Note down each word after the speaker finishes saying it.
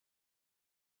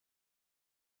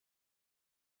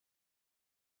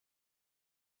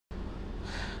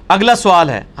اگلا سوال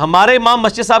ہے، ہمارے امام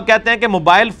مسجد صاحب کہتے ہیں کہ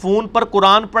موبائل فون پر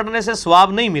قرآن پڑھنے سے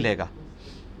ثواب نہیں ملے گا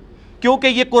کیونکہ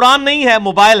یہ قرآن نہیں ہے،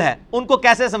 موبائل ہے. ان کو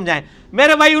کیسے سمجھائیں؟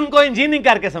 میرے بھائی ان کو انجینئرنگ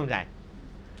کر کے سمجھائیں.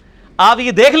 آپ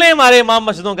یہ دیکھ لیں ہمارے امام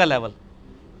مسجدوں کا لیول.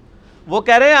 وہ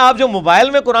کہہ رہے ہیں آپ جو موبائل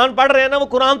میں قرآن پڑھ رہے ہیں نا، وہ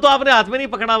قرآن تو آپ نے ہاتھ میں نہیں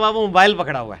پکڑا ہوا، وہ موبائل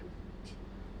پکڑا ہوا ہے.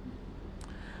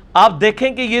 آپ دیکھیں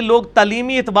کہ یہ لوگ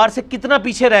تعلیمی اعتبار سے کتنا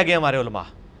پیچھے رہ گئے ہمارے علماء.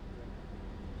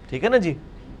 ٹھیک ہے نا جی.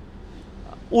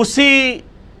 اسی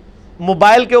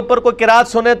موبائل کے اوپر کوئی قرات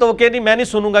سنے تو وہ کہ نہیں میں نہیں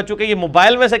سنوں گا، چونکہ یہ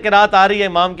موبائل میں سے قرات آ رہی ہے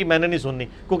امام کی، میں نے نہیں سننی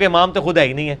کیونکہ امام تو خود ہے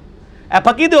ہی نہیں ہے. اے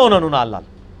پکی دے انہوں نے نال نال.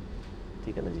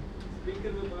 ٹھیک ہے نا جی.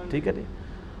 ٹھیک ہے جی.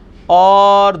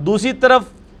 اور دوسری طرف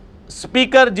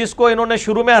سپیکر جس کو انہوں نے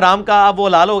شروع میں حرام کہا، اب وہ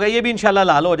حلال ہو گیا، یہ بھی انشاءاللہ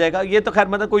حلال ہو جائے گا. یہ تو خیر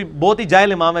مطلب کوئی بہت ہی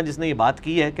جاہل امام ہے جس نے یہ بات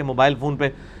کی ہے کہ موبائل فون پہ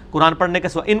قرآن پڑھنے کے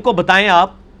سوا. ان کو بتائیں، آپ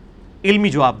علمی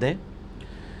جواب دیں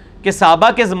کہ صحابہ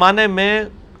کے زمانے میں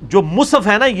جو مصحف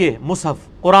ہے نا، یہ مصحف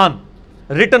قرآن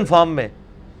ریٹن فارم میں،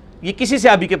 یہ کسی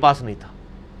صحابی کے پاس نہیں تھا.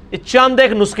 یہ چند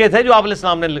ایک نسخے تھے جو آپ علیہ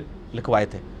السلام نے لکھوائے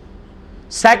تھے.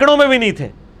 سینکڑوں میں بھی نہیں تھے،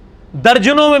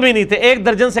 درجنوں میں بھی نہیں تھے، 1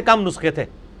 درجن سے کم نسخے تھے.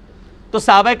 تو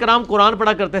صحابہ کرام قرآن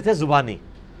پڑھا کرتے تھے زبانی.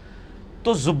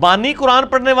 تو زبانی قرآن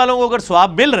پڑھنے والوں کو اگر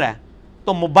ثواب مل رہا ہے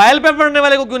تو موبائل پہ پڑھنے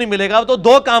والے کو کیوں نہیں ملے گا؟ تو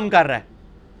 2 کام کر رہا ہے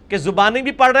کہ زبانی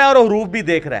بھی پڑھ رہا ہے اور حروف بھی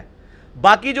دیکھ رہا ہے.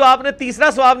 باقی جو آپ نے تیسرا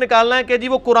ثواب نکالنا ہے کہ جی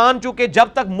وہ قرآن چونکہ جب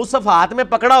تک مصحف ہاتھ میں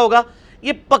پکڑا ہوگا،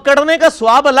 یہ پکڑنے کا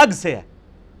ثواب الگ سے ہے،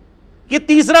 یہ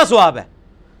تیسرا ثواب ہے.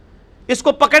 اس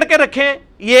کو پکڑ کے رکھیں،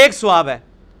 یہ ایک ثواب ہے.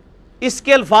 اس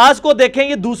کے الفاظ کو دیکھیں،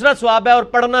 یہ دوسرا ثواب ہے، اور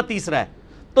پڑھنا تیسرا ہے.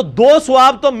 تو 2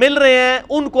 ثواب تو مل رہے ہیں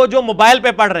ان کو جو موبائل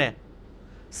پہ پڑھ رہے ہیں.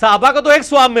 صحابہ کو تو 1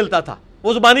 ثواب ملتا تھا،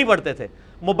 وہ زبانی پڑھتے تھے.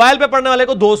 موبائل پہ پڑھنے والے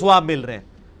کو 2 ثواب مل رہے ہیں،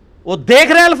 وہ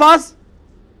دیکھ رہے الفاظ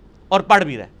اور پڑھ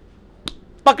بھی رہے.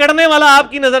 پکڑنے والا آپ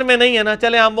کی نظر میں نہیں ہے نا،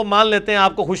 چلے ہم وہ مان لیتے ہیں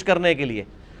آپ کو خوش کرنے کے لیے،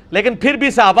 لیکن پھر بھی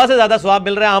صحابہ سے زیادہ ثواب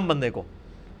مل رہا ہے عام بندے کو،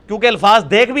 کیونکہ الفاظ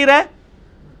دیکھ بھی رہے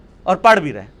اور پڑھ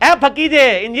بھی رہے. اے پھکی جے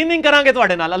انجینئرنگ کریں گے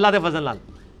تواڈے نال، اللہ دے فضل نال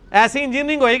ایسی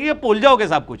انجینئرنگ ہوئے گی کہ بھول جاؤ گے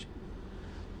سب کچھ.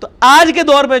 تو آج کے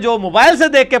دور میں جو موبائل سے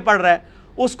دیکھ کے پڑھ رہا ہے،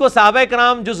 اس کو صحابہ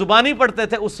کرام جو زبانی پڑھتے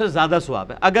تھے اس سے زیادہ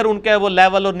ثواب ہے، اگر ان کے وہ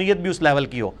لیول اور نیت بھی اس لیول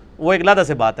کی ہو. وہ ایک علیحدہ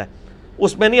سے بات ہے،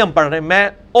 اس میں نہیں ہم پڑھ رہے. میں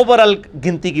اوورال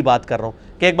گنتی کی بات کر رہا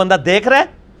ہوں کہ ایک بندہ دیکھ رہا ہے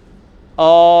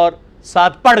اور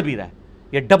ساتھ پڑھ بھی رہا ہے،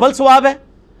 یہ ڈبل ثواب ہے.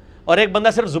 اور ایک بندہ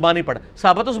صرف زبانی پڑھا.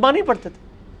 صحابہ تو زبانی پڑھتے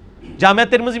تھے. جامعہ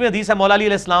ترمذی میں حدیث ہے مولا علی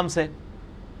علیہ السلام سے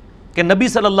کہ نبی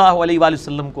صلی اللہ علیہ وآلہ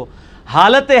وسلم کو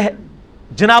حالت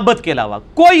جنابت کے علاوہ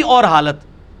کوئی اور حالت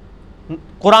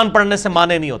قرآن پڑھنے سے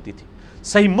مانے نہیں ہوتی تھی.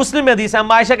 صحیح مسلم میں حدیث ہے،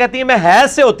 عائشہ کہتی ہیں میں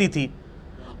حیض سے ہوتی تھی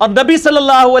اور نبی صلی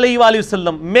اللہ علیہ وآلہ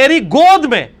وسلم میری گود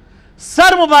میں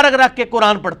سر مبارک رکھ کے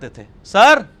قرآن پڑھتے تھے.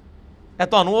 سر اے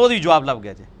تو وہ جواب لگ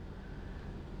گیا جی.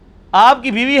 آپ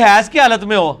کی بیوی حیض کی حالت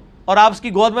میں ہو اور آپ اس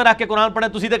کی گود میں رکھ کے قرآن پڑھیں،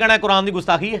 تسی تے کہنا ہے قرآن دی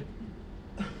گستاخی ہے.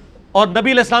 اور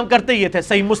نبی علیہ السلام کرتے یہ تھے،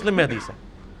 صحیح مسلم میں حدیث ہے.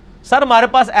 سر ہمارے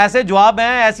پاس ایسے جواب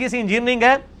ہیں، ایسی ایسی انجینئرنگ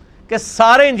ہے کہ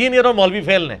سارے انجینئر اور مولوی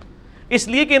فیل نے، اس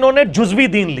لیے کہ انہوں نے جزوی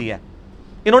دین لیا ہے،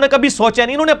 انہوں نے کبھی سوچا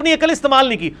نہیں، انہوں نے اپنی عقل استعمال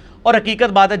نہیں کی. اور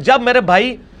حقیقت بات ہے، جب میرے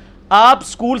بھائی آپ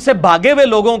سکول سے بھاگے ہوئے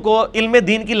لوگوں کو علم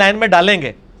دین کی لائن میں ڈالیں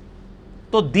گے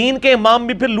تو دین کے امام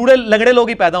بھی پھر لوڑے لنگڑے لوگ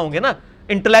ہی پیدا ہوں گے نا.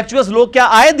 انٹلیکچوئلز لوگ کیا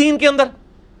آئے دین کے اندر؟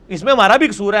 اس میں ہمارا بھی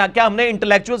قصور ہے کیا ہم نے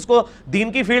انٹلیکچوئلز کو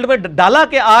دین کی فیلڈ میں ڈالا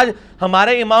کہ آج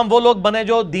ہمارے امام وہ لوگ بنے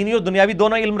جو دینی اور دنیاوی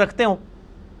دونوں علم رکھتے ہوں؟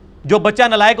 جو بچہ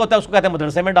نالائق ہوتا ہے اس کو کہتے ہیں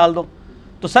مدرسے میں ڈال دو.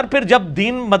 تو سر پھر جب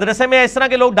دین مدرسے میں اس طرح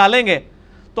کے لوگ ڈالیں گے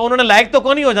تو انہوں نے لائق تو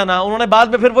کون نہیں ہو جانا، انہوں نے بعد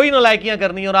میں پھر وہی نالائکیاں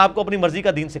کرنی اور آپ کو اپنی مرضی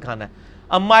کا دین سکھانا ہے.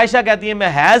 اما عائشہ کہتی ہیں میں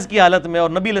حیض کی حالت میں اور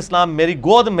نبی علیہ السلام میری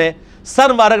گود میں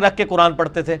سر مبارک رکھ کے قرآن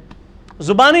پڑھتے تھے،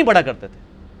 زبانی پڑھا کرتے تھے.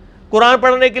 قرآن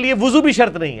پڑھنے کے لیے وضو بھی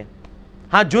شرط نہیں ہے،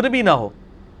 ہاں جنبی نہ ہو،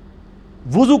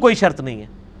 وضو کوئی شرط نہیں ہے.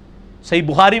 صحیح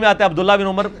بخاری میں آتا ہے عبداللہ بن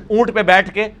عمر اونٹ پہ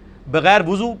بیٹھ کے بغیر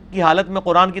وضو کی حالت میں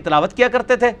قرآن کی تلاوت کیا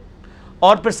کرتے تھے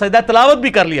اور پھر سجدہ تلاوت بھی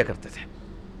کر لیا کرتے تھے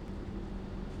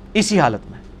اسی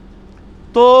حالت میں.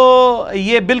 تو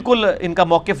یہ بالکل ان کا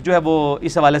موقف جو ہے وہ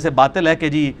اس حوالے سے باطل ہے کہ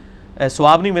جی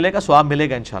ثواب نہیں ملے گا. ثواب ملے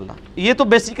گا انشاءاللہ. یہ تو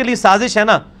بیسیکلی سازش ہے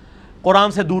نا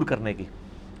قرآن سے دور کرنے کی،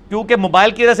 کیونکہ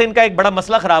موبائل کی وجہ سے ان کا ایک بڑا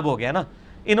مسئلہ خراب ہو گیا نا.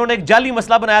 انہوں نے ایک جعلی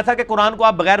مسئلہ بنایا تھا کہ قرآن کو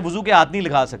آپ بغیر وضو کے ہاتھ نہیں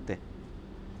لگا سکتے،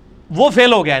 وہ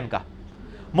فیل ہو گیا ان کا.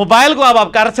 موبائل کو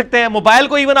آپ کر سکتے ہیں، موبائل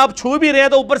کو ایون آپ چھو بھی رہے ہیں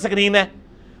تو اوپر سکرین ہے.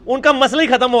 ان کا مسئلہ ہی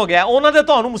ختم ہو گیا. انہوں نے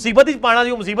تو مصیبت ہی پانا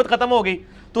جو مصیبت ختم ہو گئی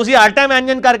تو اسی ہر ٹائم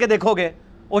انجن کر کے دیکھو گے،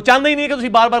 وہ چاہتے ہی نہیں کہ تسی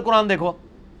بار بار قرآن دیکھو.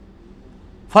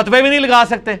 فتوے بھی نہیں لگا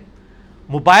سکتے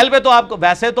موبائل پہ. تو آپ کو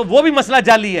ویسے تو وہ بھی مسئلہ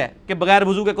جعلی ہے کہ بغیر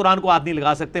وضو کے قرآن کو ہاتھ نہیں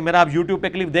لگا سکتے. میرا آپ یوٹیوب پہ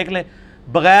کلپ دیکھ لیں،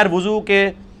 بغیر وضو کے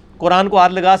قرآن کو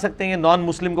ہاتھ لگا سکتے ہیں نان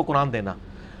مسلم کو قرآن دینا.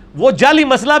 وہ جعلی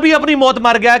مسئلہ بھی اپنی موت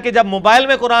مر گیا کہ جب موبائل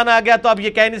میں قرآن آ گیا تو اب یہ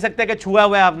کہہ نہیں سکتے کہ چھوا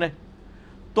ہوا ہے آپ نے.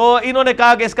 تو انہوں نے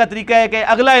کہا کہ اس کا طریقہ ہے کہ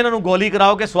اگلا انہوں نے گولی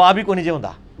کراؤ کہ سواب ہی کو نہیں جاؤں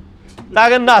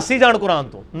تاکہ ناسی جان قرآن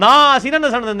تو نہ اسی نہ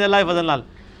نسن دیں اللہ فضل نال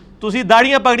تسی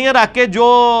داڑیاں پگڑیاں رکھ کے جو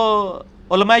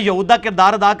علماء یہود دا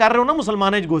کردار ادا کر رہے ہو نا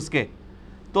مسلمانوں گھس کے،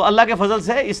 تو اللہ کے فضل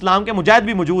سے اسلام کے مجاہد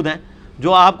بھی موجود ہیں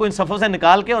جو آپ کو ان صفوں سے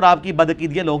نکال کے اور آپ کی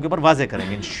بدعقیدگیاں لوگوں کے اوپر واضح کریں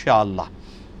گے انشاءاللہ۔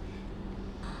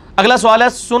 اگلا سوال ہے،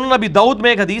 سنن نبی داؤد میں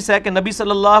ایک حدیث ہے کہ نبی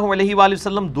صلی اللہ علیہ وآلہ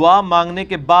وسلم دعا مانگنے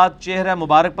کے بعد چہرہ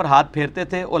مبارک پر ہاتھ پھیرتے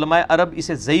تھے، علماء عرب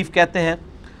اسے ضعیف کہتے ہیں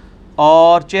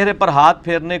اور چہرے پر ہاتھ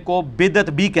پھیرنے کو بدعت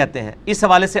بھی کہتے ہیں، اس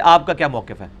حوالے سے آپ کا کیا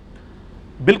موقف ہے؟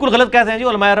 بالکل غلط کہتے ہیں جی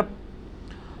علماء عرب،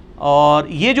 اور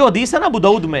یہ جو حدیث ہے نا ابو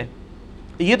داؤد میں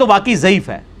یہ تو واقعی ضعیف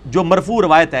ہے، جو مرفوع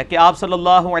روایت ہے کہ آپ صلی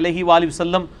اللہ علیہ وآلہ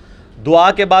وسلم دعا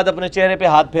کے بعد اپنے چہرے پہ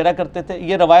ہاتھ پھیرا کرتے تھے،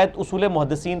 یہ روایت اصول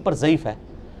محدثین پر ضعیف ہے،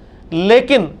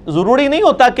 لیکن ضروری نہیں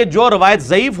ہوتا کہ جو روایت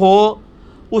ضعیف ہو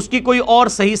اس کی کوئی اور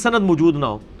صحیح سند موجود نہ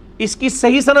ہو، اس کی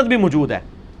صحیح سند بھی موجود ہے۔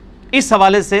 اس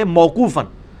حوالے سے موقوفاً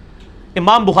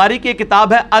امام بخاری کی ایک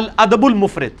کتاب ہے الادب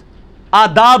المفرد،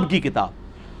 آداب کی کتاب،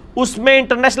 اس میں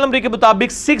انٹرنیشنل نمبر کے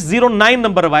مطابق 609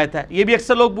 نمبر روایت ہے، یہ بھی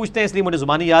اکثر لوگ پوچھتے ہیں اس لیے مجھے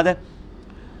زبانی یاد ہے،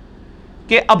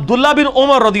 کہ عبداللہ بن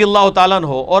عمر رضی اللہ تعالیٰ عنہ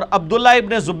اور عبداللہ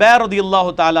ابن زبیر رضی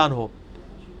اللہ تعالیٰ عنہ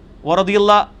ورضی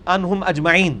اللہ عنہم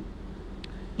اجمعین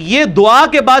یہ دعا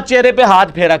کے بعد چہرے پہ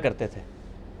ہاتھ پھیرا کرتے تھے،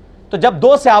 تو جب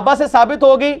دو صحابہ سے ثابت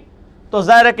ہو گئی تو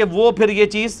ظاہر ہے کہ وہ پھر یہ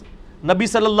چیز نبی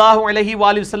صلی اللہ علیہ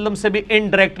وآلہ وسلم سے بھی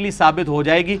انڈائریکٹلی ثابت ہو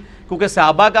جائے گی، کیونکہ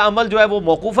صحابہ کا عمل جو ہے وہ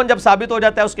موقوفاً جب ثابت ہو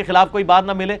جاتا ہے اس کے خلاف کوئی بات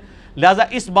نہ ملے، لہٰذا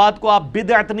اس بات کو آپ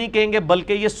بدعت نہیں کہیں گے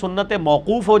بلکہ یہ سنت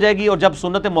موقوف ہو جائے گی، اور جب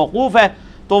سنت موقوف ہے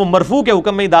تو وہ مرفوع کے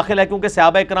حکم میں ہی داخل ہے، کیونکہ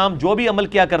صحابہ کرام جو بھی عمل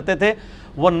کیا کرتے تھے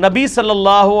وہ نبی صلی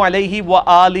اللہ علیہ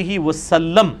وآلہ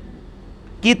وسلم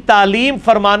کی تعلیم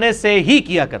فرمانے سے ہی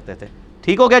کیا کرتے تھے۔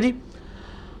 ٹھیک ہو گیا جی؟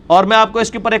 اور میں آپ کو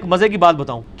اس کے اوپر ایک مزے کی بات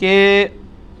بتاؤں کہ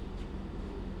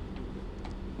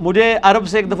مجھے عرب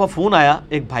سے ایک دفعہ فون آیا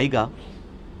ایک بھائی کا،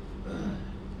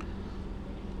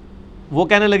 وہ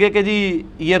کہنے لگے کہ جی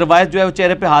یہ روایت جو ہے وہ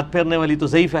چہرے پہ ہاتھ پھیرنے والی تو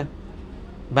ضعیف ہے۔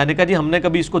 میں نے کہا جی ہم نے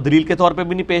کبھی اس کو دلیل کے طور پہ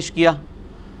بھی نہیں پیش کیا،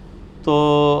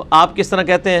 تو آپ کس طرح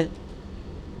کہتے ہیں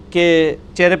کہ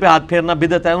چہرے پہ ہاتھ پھیرنا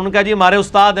بدعت ہے؟ انہوں نے کہا جی ہمارے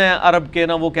استاد ہیں عرب کے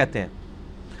نا وہ کہتے ہیں۔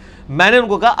 میں نے ان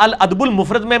کو کہا الادب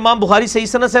المفرد میں امام بخاری صحیح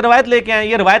سند سے روایت لے کے آئے،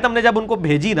 یہ روایت ہم نے جب ان کو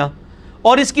بھیجی نا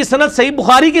اور اس کی سند صحیح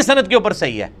بخاری کی سند کے اوپر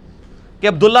صحیح ہے کہ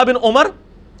عبداللہ بن عمر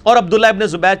اور عبداللہ ابن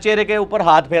زبیر چہرے کے اوپر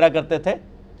ہاتھ پھیرا کرتے تھے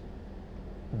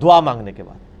دعا مانگنے کے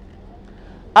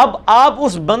بعد۔ اب آپ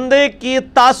اس بندے کی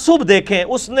تعصب دیکھیں،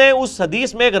 اس نے اس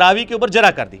حدیث میں ایک راوی کے اوپر جرح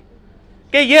کر دی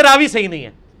کہ یہ راوی صحیح نہیں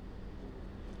ہے،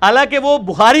 حالانکہ وہ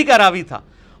بخاری کا راوی تھا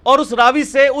اور اس راوی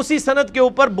سے اسی سند کے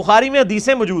اوپر بخاری میں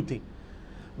حدیثیں موجود تھی۔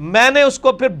 میں نے اس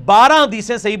کو پھر 12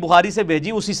 حدیثیں صحیح بخاری سے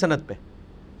بھیجی اسی سند پہ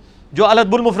جو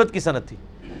الادب المفرد کی سند تھی۔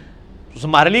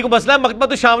 ہمارے لیے کو مسئلہ ہے، مکتبۃ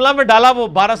الشاملہ میں ڈالا، وہ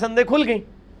 12 سندیں کھل گئیں،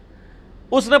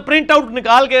 اس نے پرنٹ آؤٹ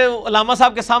نکال کے علامہ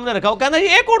صاحب کے سامنے رکھا، وہ کہنا یہ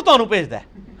ایک اور تو بھیجتا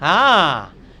ہے، ہاں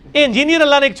انجینئر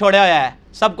اللہ نے ایک چھوڑیا ہوا ہے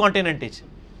سب کانٹیننٹ،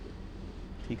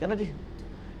 ٹھیک ہے نا جی،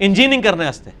 انجینئرنگ کرنے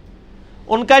واسطے۔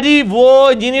 ان کا جی وہ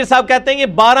انجینئر صاحب کہتے ہیں یہ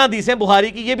 12 حدیثیں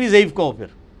بخاری کی، یہ بھی ضعیف کہو، پھر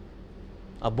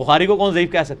اب بخاری کو کون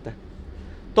ضعیف کہہ سکتا ہے؟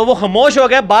 تو وہ خاموش ہو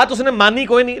گیا، بات اس نے مانی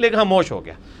کوئی نہیں لیکن خاموش ہو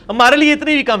گیا۔ ہمارے لیے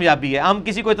اتنی بھی کامیابی ہے، ہم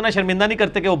کسی کو اتنا شرمندہ نہیں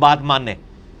کرتے کہ وہ بات ماننے،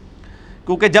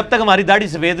 کیونکہ جب تک ہماری داڑھی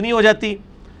سفید نہیں ہو جاتی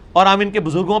اور ہم ان کے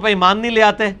بزرگوں پہ ایمان نہیں لے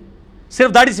آتے،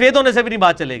 صرف داڑھی سفید ہونے سے بھی نہیں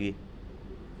بات چلے گی،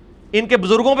 ان کے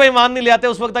بزرگوں پہ ایمان نہیں لے آتے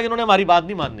اس وقت تک انہوں نے ہماری بات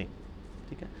نہیں ماننی،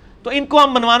 ٹھیک ہے؟ تو ان کو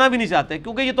ہم منوانا بھی نہیں چاہتے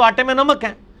کیونکہ یہ تو آٹے میں نمک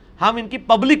ہے، ہم ان کی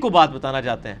پبلک کو بات بتانا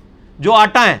چاہتے ہیں، جو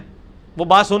آٹا ہیں وہ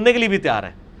بات سننے کے لیے بھی تیار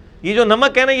ہیں، یہ جو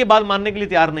نمک ہے نا یہ بات ماننے کے لیے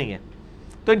تیار نہیں ہے۔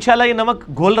 تو انشاءاللہ یہ نمک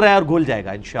گھول رہا ہے اور گھول جائے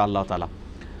گا انشاءاللہ تعالی۔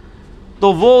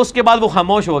 تو وہ اس کے بعد وہ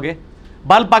خاموش ہو گئے۔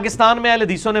 بال پاکستان میں اہل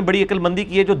حدیثوں نے بڑی عقل مندی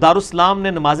کی ہے، جو دارالاسلام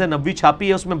نے نماز نبوی چھاپی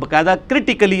ہے اس میں باقاعدہ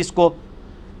کرٹیکلی اس کو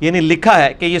یعنی لکھا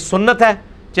ہے کہ یہ سنت ہے،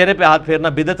 چہرے پہ ہاتھ پھیرنا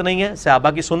بدعت نہیں ہے، صحابہ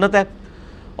کی سنت ہے۔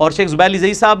 اور شیخ زبیر علی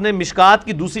زئی صاحب نے مشکات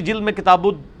کی دوسری جلد میں کتاب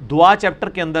الدعا چیپٹر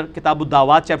کے اندر، کتاب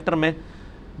الدعوات چیپٹر میں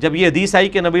جب یہ حدیث آئی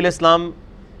کہ نبی علیہ السلام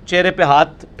چہرے پہ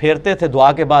ہاتھ پھیرتے تھے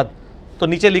دعا کے بعد، تو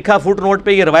نیچے لکھا فٹ نوٹ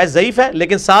پہ یہ روایت ضعیف ہے،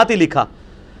 لیکن ساتھ ہی لکھا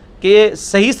کہ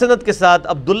صحیح سند کے ساتھ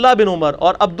عبداللہ بن عمر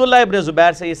اور عبداللہ ابن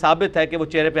زبیر سے یہ ثابت ہے کہ وہ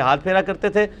چہرے پہ ہاتھ پھیرا کرتے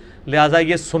تھے، لہٰذا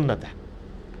یہ سنت ہے،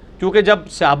 کیونکہ جب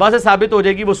صحابہ سے ثابت ہو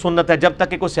جائے گی وہ سنت ہے جب تک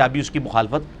کہ کوئی صحابی اس کی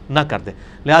مخالفت نہ کر دے،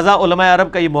 لہٰذا علماء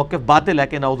عرب کا یہ موقف باطل ہے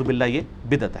کہ نعوذ باللہ یہ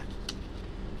بدعت ہے۔